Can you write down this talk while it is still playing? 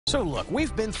So look,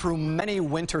 we've been through many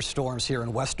winter storms here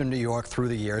in western New York through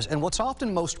the years, and what's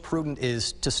often most prudent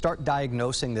is to start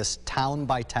diagnosing this town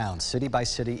by town, city by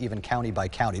city, even county by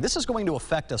county. This is going to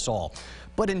affect us all,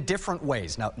 but in different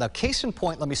ways. Now, case in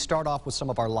point, let me start off with some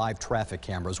of our live traffic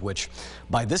cameras, which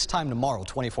by this time tomorrow,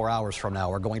 24 hours from now,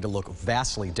 are going to look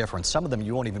vastly different. Some of them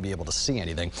you won't even be able to see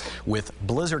anything with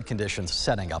blizzard conditions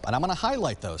setting up, and I'm going to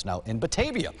highlight those. Now, in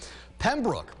Batavia,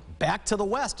 Pembroke, back to the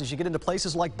west as you get into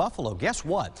places like Buffalo. Guess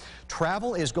what?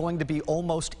 Travel is going to be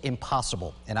almost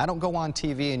impossible. And I don't go on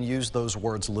TV and use those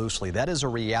words loosely. That is a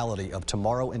reality of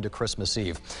tomorrow into Christmas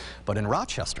Eve. But in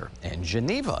Rochester and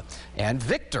Geneva and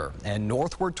Victor and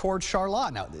northward towards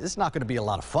Charlotte, now it's not going to be a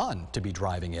lot of fun to be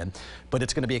driving in, but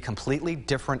it's going to be a completely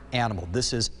different animal.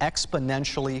 This is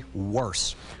exponentially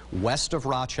worse. West of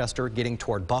Rochester, getting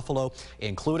toward Buffalo,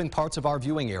 including parts of our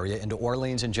viewing area into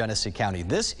Orleans and Genesee County.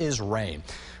 This is rain.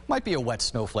 Might be a wet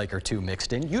snowflake or two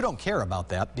mixed in. You don't care about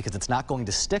that because it's not going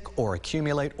to stick or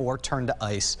accumulate or turn to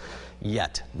ice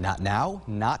yet. Not now,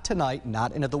 not tonight,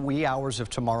 not into the wee hours of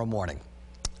tomorrow morning.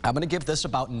 I'm going to give this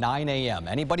about 9 a.m.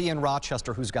 Anybody in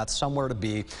Rochester who's got somewhere to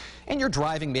be and you're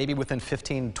driving maybe within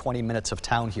 15, 20 minutes of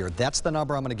town here, that's the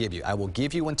number I'm going to give you. I will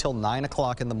give you until 9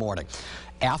 o'clock in the morning.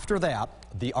 After that,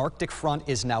 the Arctic front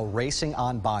is now racing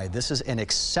on by. This is an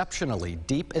exceptionally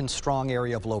deep and strong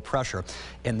area of low pressure.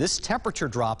 And this temperature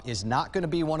drop is not going to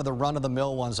be one of the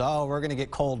run-of-the-mill ones. Oh, we're going to get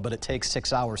cold, but it takes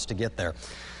 6 hours to get there.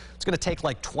 It's going to take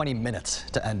like 20 minutes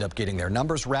to end up getting there.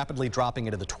 Numbers rapidly dropping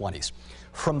into the 20s.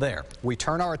 From there, we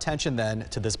turn our attention then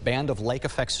to this band of lake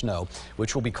effect snow,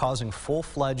 which will be causing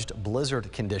full-fledged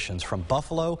blizzard conditions from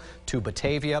Buffalo to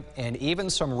Batavia, and even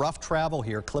some rough travel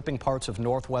here, clipping parts of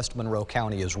northwest Monroe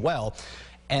County as well.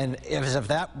 And if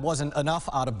that wasn't enough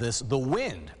out of this, the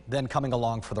wind then coming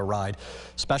along for the ride,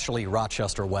 especially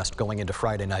Rochester West going into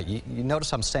Friday night. You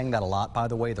notice I'm saying that a lot, by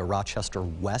the way, the Rochester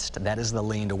West. That is the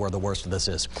lean to where the worst of this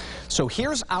is. So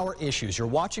here's our issues. You're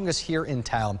watching us here in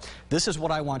town. This is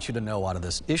what I want you to know out of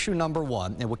this. Issue number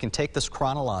one, and we can take this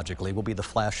chronologically, will be the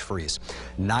flash freeze.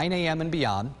 9 a.m. and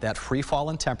beyond, that free fall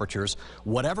in temperatures,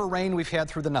 whatever rain we've had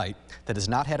through the night that has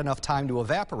not had enough time to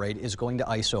evaporate is going to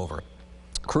ice over.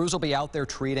 Crews will be out there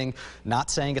treating,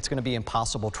 not saying it's going to be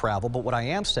impossible travel, but what I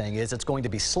am saying is it's going to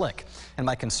be slick. And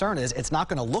my concern is it's not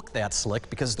going to look that slick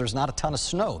because there's not a ton of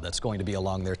snow that's going to be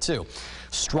along there too.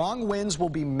 Strong winds will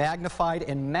be magnified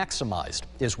and maximized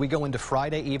as we go into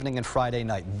Friday evening and Friday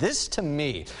night. This, to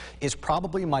me, is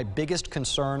probably my biggest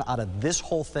concern out of this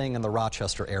whole thing in the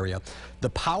Rochester area.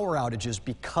 The power outages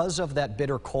because of that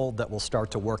bitter cold that will start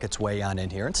to work its way on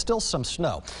in here, and still some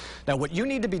snow. Now, what you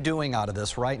need to be doing out of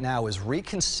this right now is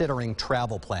reconsidering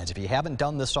travel plans. If you haven't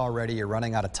done this already, you're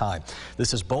running out of time.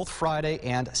 This is both Friday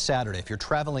and Saturday. If you're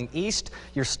traveling east,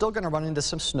 you're still going to run into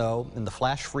some snow, and the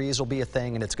flash freeze will be a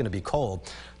thing, and it's going to be cold.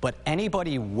 But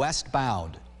anybody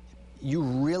westbound, you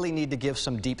really need to give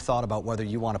some deep thought about whether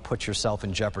you want to put yourself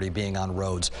in jeopardy being on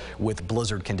roads with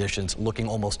blizzard conditions looking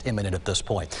almost imminent at this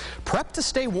point. Prep to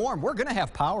stay warm. We're going to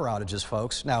have power outages,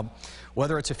 folks. Now,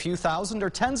 whether it's a few thousand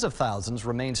or tens of thousands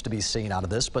remains to be seen out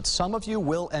of this, but some of you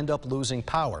will end up losing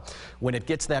power. When it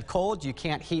gets that cold, you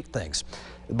can't heat things.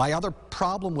 My other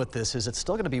problem with this is it's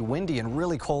still going to be windy and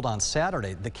really cold on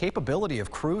Saturday. The capability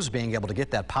of crews being able to get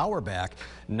that power back,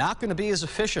 not going to be as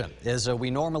efficient as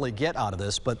we normally get out of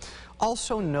this, but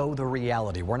also know the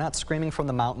reality. We're not screaming from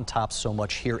the mountaintops so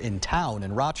much here in town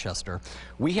in Rochester.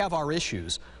 We have our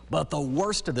issues, but the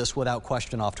worst of this without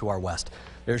question off to our west.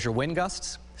 There's your wind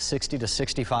gusts, 60 to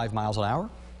 65 miles an hour.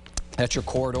 That's your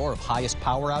corridor of highest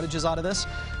power outages out of this.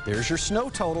 There's your snow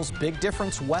totals. Big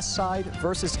difference west side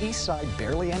versus east side.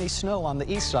 Barely any snow on the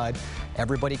east side.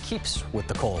 Everybody keeps with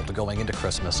the cold going into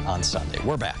Christmas on Sunday.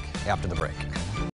 We're back after the break.